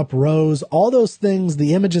sun uprose, all those things,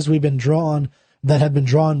 the images we've been drawn that have been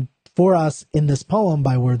drawn for us in this poem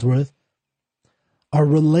by Wordsworth are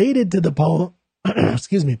related to the poem,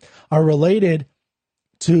 are related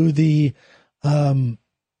to the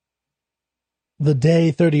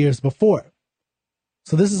day 30 years before.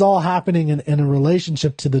 So this is all happening in a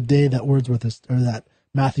relationship to the day that Wordsworth is, or that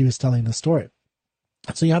Matthew is telling the story.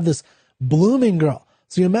 So you have this blooming girl.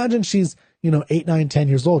 So you imagine she's, 8, 9, 10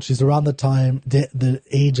 years old. She's around the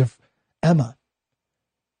age of Emma.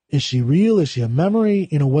 Is she real? Is she a memory?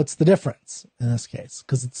 What's the difference in this case?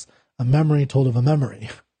 Because it's a memory told of a memory,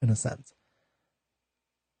 in a sense.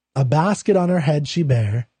 A basket on her head she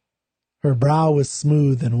bare, her brow was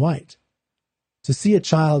smooth and white. To see a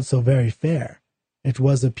child so very fair, it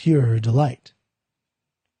was a pure delight.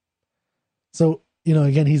 So,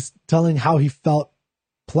 again, he's telling how he felt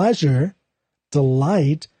pleasure,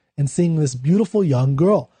 delight in seeing this beautiful young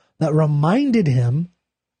girl that reminded him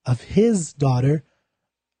of his daughter,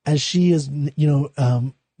 as she is,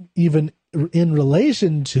 even in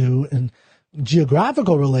relation to, and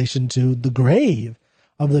geographical relation to, the grave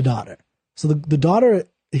of the daughter. So the daughter,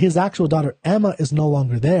 his actual daughter, Emma, is no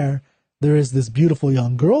longer there. There is this beautiful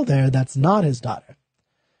young girl there that's not his daughter.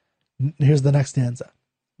 Here's the next stanza.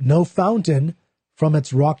 No fountain from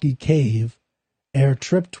its rocky cave e'er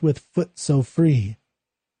tripped with foot so free.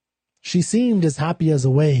 She seemed as happy as a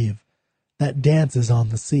wave that dances on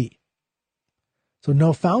the sea. So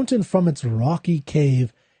no fountain from its rocky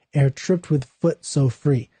cave e'er tripped with foot so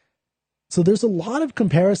free. So there's a lot of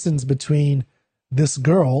comparisons between this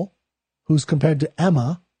girl, who's compared to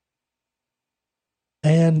Emma,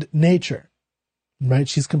 and nature, right?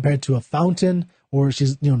 She's compared to a fountain, or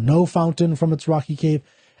she's, no fountain from its rocky cave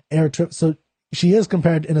e'er tripped. So she is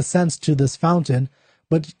compared in a sense to this fountain,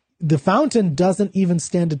 but the fountain doesn't even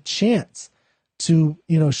stand a chance to,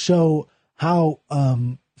 show how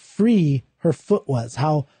free her foot was,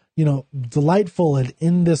 how, delightful and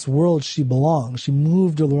in this world she belonged. She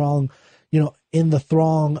moved along, in the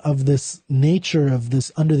throng of this nature, of this,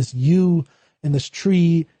 under this yew and this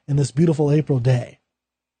tree in this beautiful April day.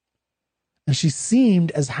 And she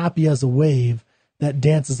seemed as happy as a wave that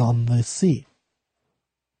dances on the sea.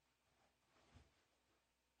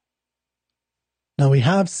 Now we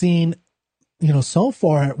have seen, so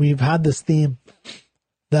far we've had this theme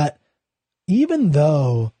that even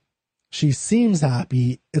though she seems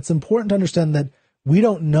happy, it's important to understand that we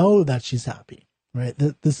don't know that she's happy, right?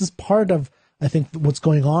 This is part of, I think, what's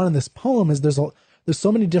going on in this poem is there's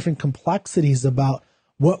so many different complexities about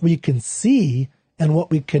what we can see and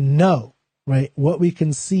what we can know, right? What we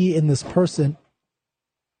can see in this person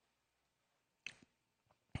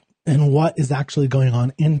and what is actually going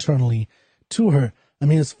on internally to her. I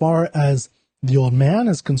mean, as far as the old man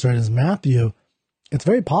is concerned, as Matthew, it's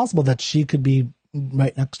very possible that she could be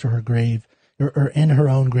right next to her grave, or in her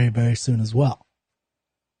own grave very soon as well.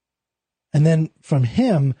 And then from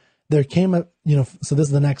him, there came so this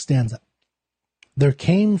is the next stanza. There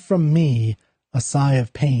came from me a sigh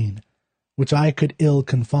of pain, which I could ill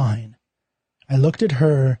confine. I looked at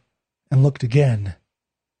her and looked again,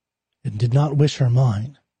 and did not wish her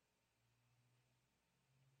mine.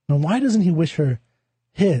 Now, why doesn't he wish her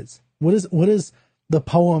his? What is the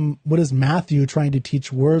poem? What is Matthew trying to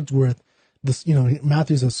teach Wordsworth? This,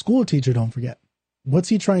 Matthew's a school teacher, don't forget. What's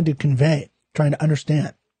he trying to convey, trying to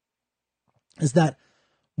understand? Is that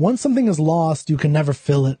once something is lost, you can never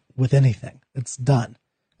fill it with anything. It's done.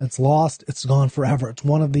 It's lost. It's gone forever. It's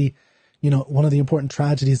one of the important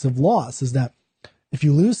tragedies of loss is that if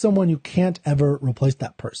you lose someone, you can't ever replace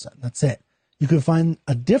that person. That's it. You can find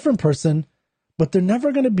a different person, but they're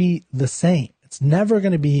never going to be the same. It's never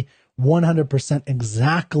going to be 100%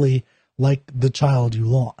 exactly like the child you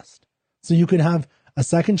lost. So you could have a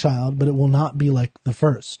second child, but it will not be like the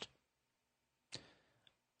first.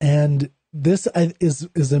 And this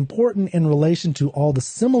is important in relation to all the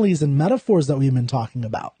similes and metaphors that we've been talking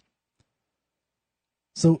about.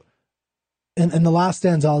 So, and the last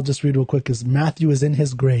stanza I'll just read real quick is, Matthew is in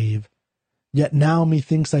his grave, yet now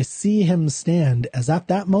methinks I see him stand as at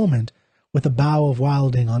that moment with a bough of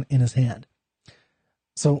wilding in his hand.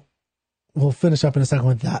 So we'll finish up in a second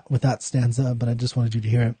with that stanza, but I just wanted you to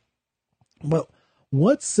hear it. But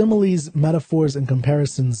what similes, metaphors, and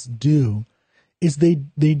comparisons do is they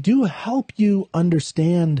do help you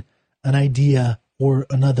understand an idea or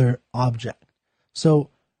another object. So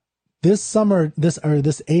this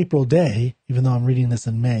April day, even though I'm reading this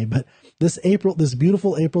in May, but this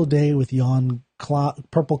beautiful April day with yon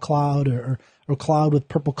purple cloud or cloud with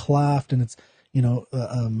purple cleft, and it's,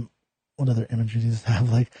 what other imagery does it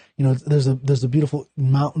have? Like, there's a beautiful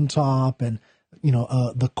mountaintop and,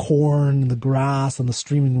 the corn and the grass and the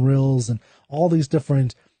streaming rills and all these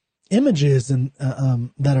different images and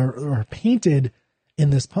that are painted in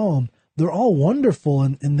this poem. They're all wonderful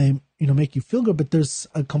and they make you feel good, but there's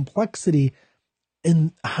a complexity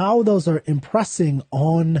in how those are impressing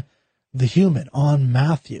on the human, on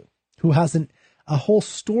Matthew, who hasn't a whole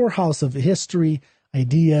storehouse of history,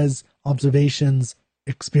 ideas, observations,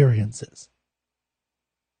 experiences.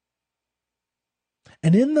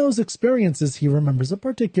 And in those experiences, he remembers a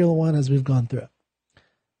particular one as we've gone through.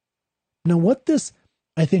 Now, what this,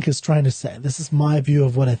 I think, is trying to say, this is my view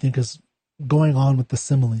of what I think is going on with the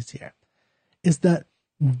similes here, is that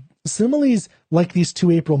similes like these 2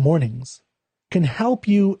 April mornings can help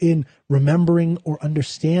you in remembering or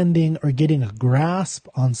understanding or getting a grasp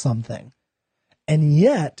on something. And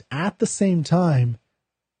yet, at the same time,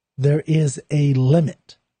 there is a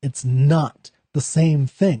limit. It's not the same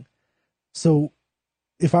thing. So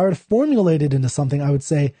if I were to formulate it into something, I would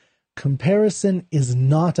say comparison is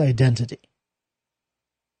not identity.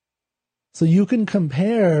 So you can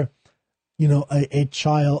compare, a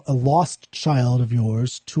child, a lost child of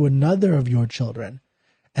yours to another of your children.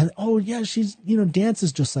 And, oh yeah, she's,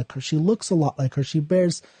 dances just like her. She looks a lot like her. She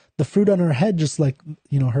bears the fruit on her head just like,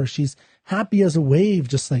 her. She's happy as a wave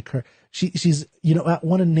just like her. She's, at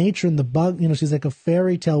one in nature, and the bug, she's like a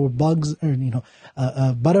fairy tale where bugs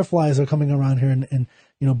or, butterflies are coming around her, and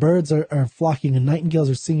birds are flocking and nightingales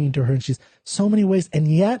are singing to her, and she's so many ways, and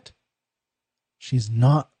yet she's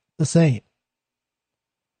not the same.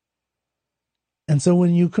 And so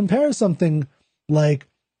when you compare something like,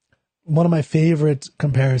 one of my favorite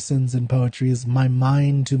comparisons in poetry is "My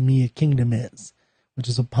mind to me a kingdom is," which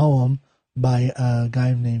is a poem by a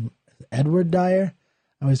guy named Edward Dyer.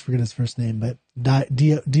 I always forget his first name, but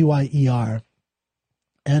Dyer.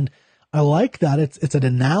 And I like that. It's an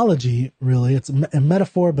analogy, really. It's a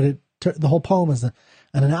metaphor, but the whole poem is an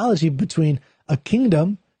analogy between a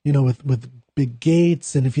kingdom, with big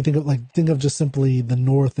gates. And if you think of just simply the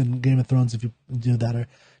North in Game of Thrones, if you do that, or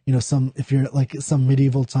if you're like some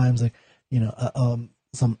medieval times, like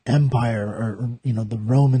some empire, or the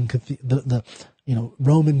Roman the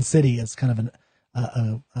Roman city is kind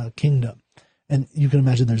of a kingdom, and you can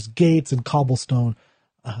imagine there's gates and cobblestone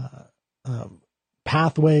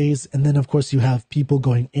pathways, and then of course you have people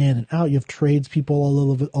going in and out. You have tradespeople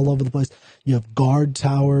all over the place. You have guard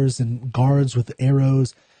towers and guards with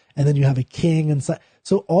arrows, and then you have a king and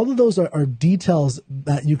so all of those are details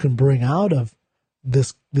that you can bring out of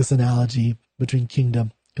this analogy between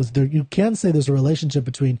kingdom, because you can say there's a relationship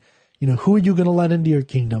between who are you going to let into your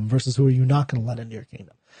kingdom versus who are you not going to let into your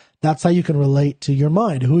kingdom. That's how you can relate to your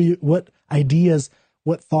mind. What ideas,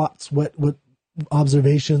 what thoughts, what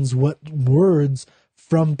observations, what words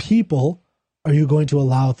from people are you going to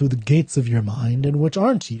allow through the gates of your mind, and which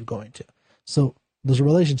aren't you going to? So there's a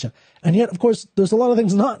relationship. And yet, of course, there's a lot of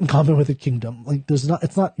things not in common with a kingdom. Like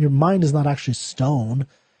your mind is not actually stone,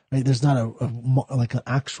 right? There's not like an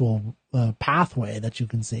actual pathway that you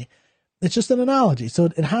can see. It's just an analogy. So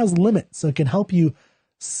it has limits. So it can help you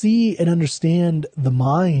see and understand the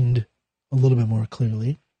mind a little bit more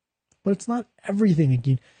clearly, but it's not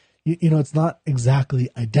everything. It's not exactly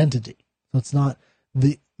identity. So it's not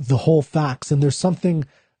the whole facts. And there's something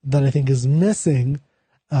that I think is missing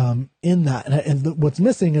in that. And what's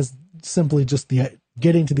missing is simply just the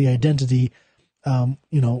getting to the identity. How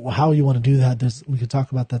you want to do that. We could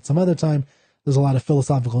talk about that some other time. There's a lot of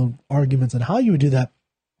philosophical arguments on how you would do that.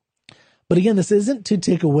 But again, this isn't to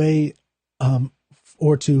take away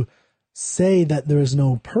or to say that there is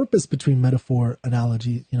no purpose between metaphor,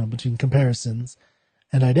 analogy, between comparisons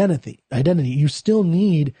and identity. You still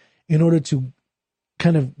need, in order to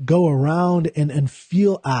kind of go around and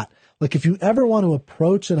feel at, like if you ever want to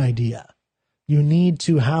approach an idea, you need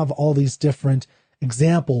to have all these different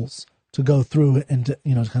examples to go through and to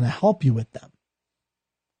kind of help you with them.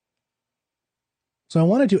 So I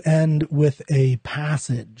wanted to end with a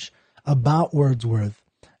passage about Wordsworth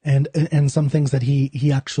and some things that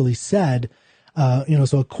he actually said.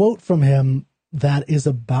 So a quote from him that is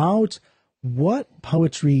about what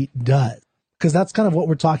poetry does, because that's kind of what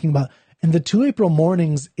we're talking about. And the 2 April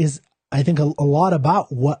mornings is, I think, a lot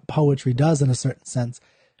about what poetry does in a certain sense,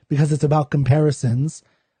 because it's about comparisons,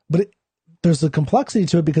 but there's a complexity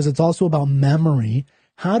to it because it's also about memory.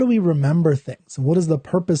 How do we remember things? What is the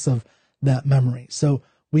purpose of that memory? So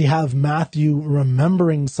we have Matthew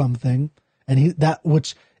remembering something, and that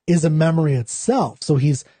which is a memory itself. So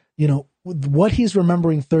he's, what he's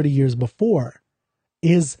remembering 30 years before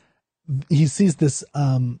is he sees this,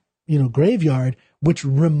 graveyard, which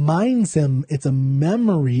reminds him it's a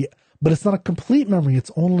memory, but it's not a complete memory.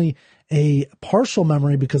 It's only a partial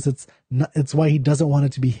memory because it's why he doesn't want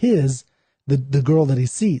it to be the girl that he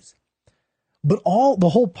sees. But the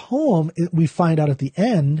whole poem, we find out at the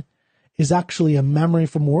end, is actually a memory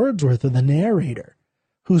from Wordsworth, of the narrator,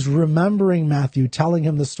 who's remembering Matthew, telling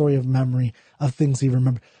him the story of memory of things he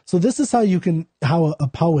remembered. So this is how a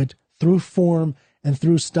poet, through form and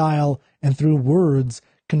through style and through words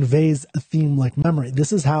conveys a theme like memory.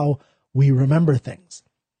 This is how we remember things.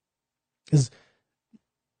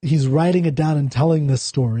 He's writing it down and telling this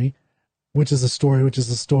story, which is a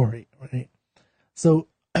story, right? So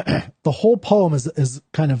the whole poem is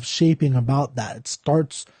kind of shaping about that. It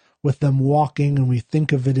starts with them walking, and we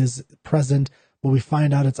think of it as present, but we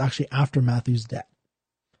find out it's actually after Matthew's death.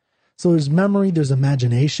 So there's memory, there's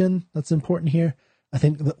imagination that's important here. I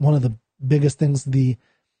think that one of the biggest things the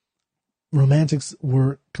Romantics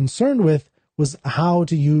were concerned with was how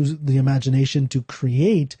to use the imagination to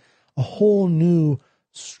create a whole new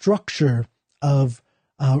structure of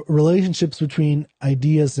relationships between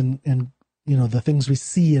ideas and the things we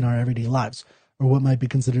see in our everyday lives, or what might be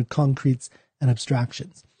considered concretes and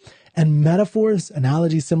abstractions. And metaphors,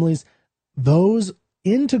 analogies, similes, those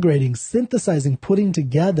integrating, synthesizing, putting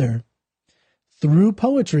together through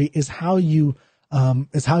poetry is how you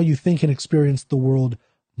think and experience the world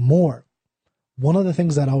more. One of the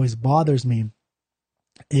things that always bothers me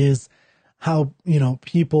is how,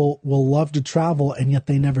 people will love to travel and yet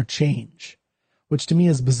they never change, which to me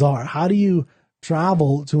is bizarre. How do you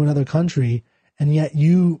travel to another country and yet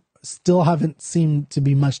you still haven't seemed to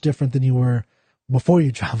be much different than you were before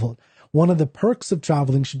you traveled? One of the perks of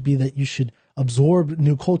traveling should be that you should absorb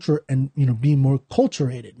new culture and, be more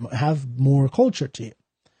culturated, have more culture to you.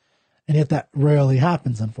 And yet that rarely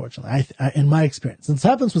happens, unfortunately, in my experience. And it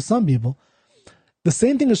happens with some people. The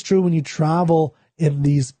same thing is true when you travel in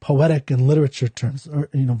these poetic and literature terms, or,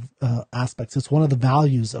 aspects. It's one of the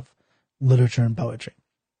values of literature and poetry.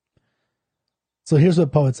 So here's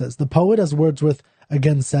what the poet says. The poet, as Wordsworth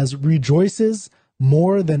again says, rejoices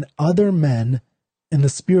more than other men in the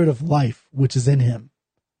spirit of life which is in him.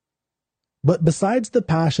 But besides the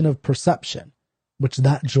passion of perception, which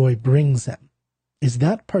that joy brings him, is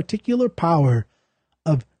that particular power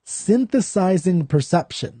of synthesizing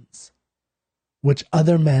perceptions which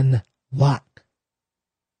other men lack.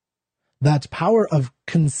 That power of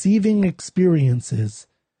conceiving experiences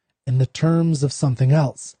in the terms of something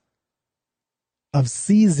else, of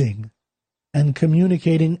seizing and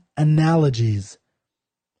communicating analogies,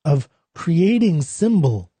 of creating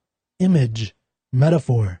symbol, image,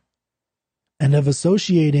 metaphor, and of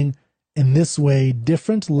associating in this way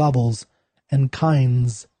different levels and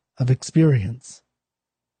kinds of experience,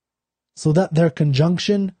 so that their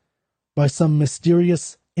conjunction by some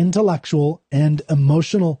mysterious intellectual and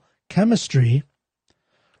emotional chemistry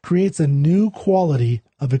creates a new quality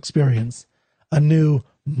of experience, a new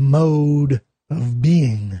mode of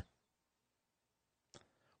being,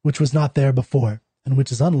 which was not there before and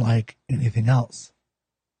which is unlike anything else.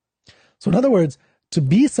 So in other words, to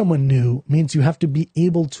be someone new means you have to be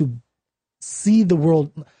able to see the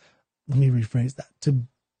world. Let me rephrase that.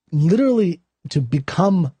 To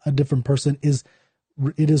become a different person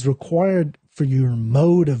it is required for your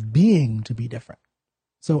mode of being to be different.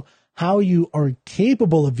 So how you are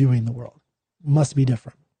capable of viewing the world must be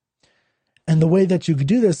different. And the way that you could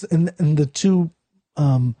do this in the two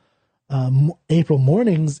April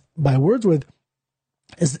Mornings by Wordsworth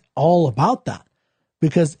is all about that,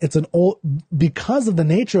 because because of the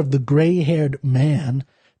nature of the gray-haired man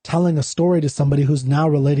telling a story to somebody who's now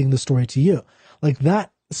relating the story to you. Like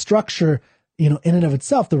that structure, in and of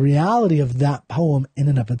itself, the reality of that poem in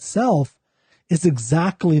and of itself is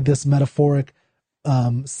exactly this metaphoric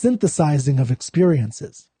synthesizing of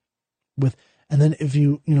experiences. And then if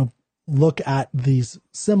you look at these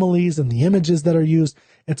similes and the images that are used,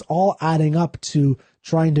 it's all adding up to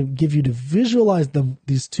trying to give you to visualize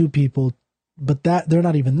these two people, but that they're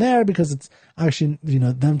not even there because it's actually,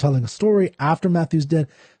 them telling a story after Matthew's dead.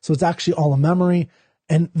 So it's actually all a memory.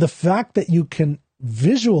 And the fact that you can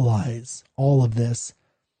visualize all of this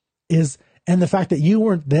and the fact that you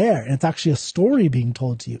weren't there, and it's actually a story being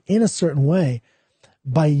told to you in a certain way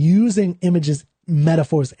by using images,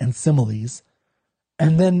 metaphors, and similes.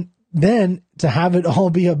 And then to have it all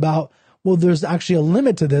be about, well, there's actually a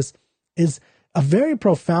limit to this, is a very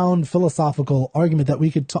profound philosophical argument that we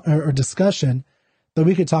could or discussion that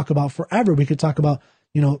we could talk about forever. We could talk about,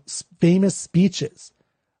 famous speeches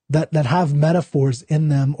that have metaphors in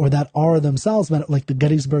them, or that are themselves, like the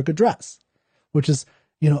Gettysburg Address, which is,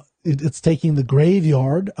 it's taking the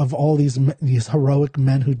graveyard of all these heroic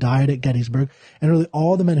men who died at Gettysburg, and really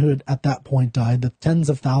all the men who had at that point died, the tens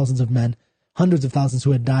of thousands of men, hundreds of thousands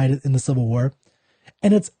who had died in the Civil War.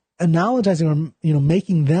 And it's analogizing, or,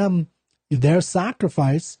 making them their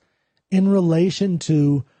sacrifice in relation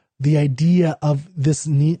to the idea of this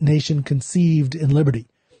nation conceived in liberty,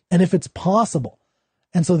 and if it's possible.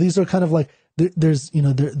 And so these are kind of like,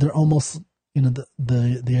 they're almost,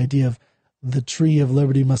 the idea of the tree of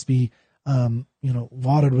liberty must be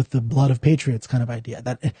watered with the blood of patriots kind of idea,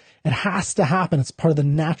 that it has to happen. It's part of the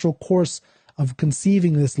natural course of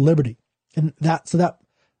conceiving this liberty. And that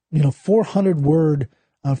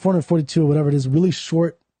 442 or whatever it is, really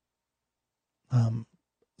short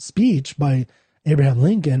speech by Abraham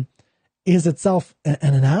Lincoln is itself an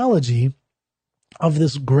analogy of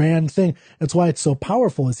this grand thing. That's why it's so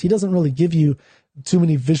powerful, is he doesn't really give you too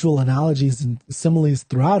many visual analogies and similes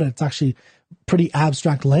throughout it. It's actually pretty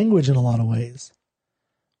abstract language in a lot of ways.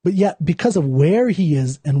 But yet, because of where he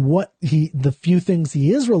is and the few things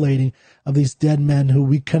he is relating of these dead men who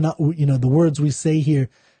we cannot, the words we say here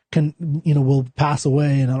will pass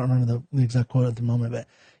away. And I don't remember the exact quote at the moment,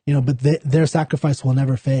 but their sacrifice will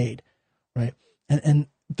never fade. Right. And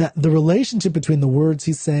that the relationship between the words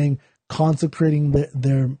he's saying, consecrating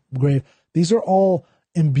their grave, these are all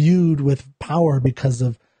imbued with power because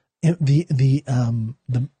of the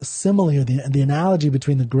simile or the analogy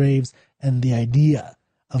between the graves and the idea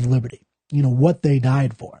of liberty, what they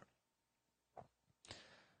died for.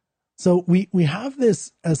 So we have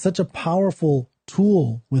this as such a powerful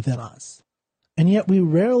tool within us, and yet we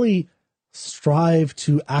rarely strive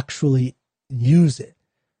to actually use it.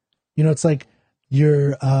 It's like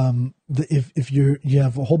you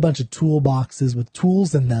have a whole bunch of toolboxes with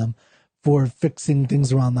tools in them for fixing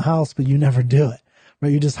things around the house, but you never do it,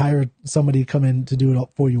 right? You just hire somebody to come in to do it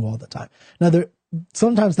for you all the time. Now,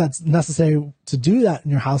 sometimes that's necessary to do that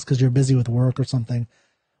in your house because you're busy with work or something.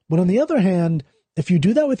 But on the other hand, if you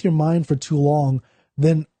do that with your mind for too long,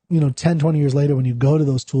 then, 10, 20 years later, when you go to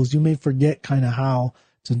those tools, you may forget kind of how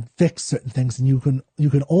to fix certain things, and you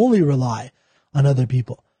can only rely on other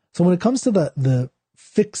people. So when it comes to the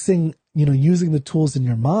fixing, using the tools in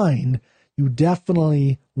your mind, you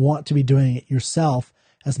definitely want to be doing it yourself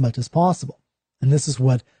as much as possible. And this is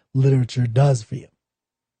what literature does for you.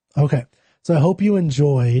 Okay. So I hope you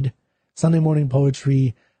enjoyed Sunday Morning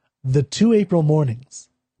Poetry, The 2 April Mornings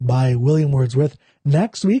by William Wordsworth.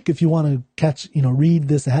 Next week, if you want to read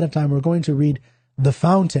this ahead of time, we're going to read The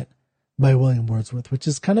Fountain by William Wordsworth, which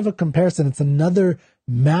is kind of a comparison. It's another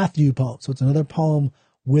Matthew poem. So it's another poem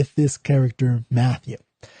with this character, Matthew.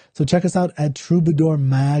 So check us out at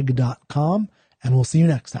troubadourmag.com, and we'll see you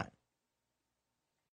next time.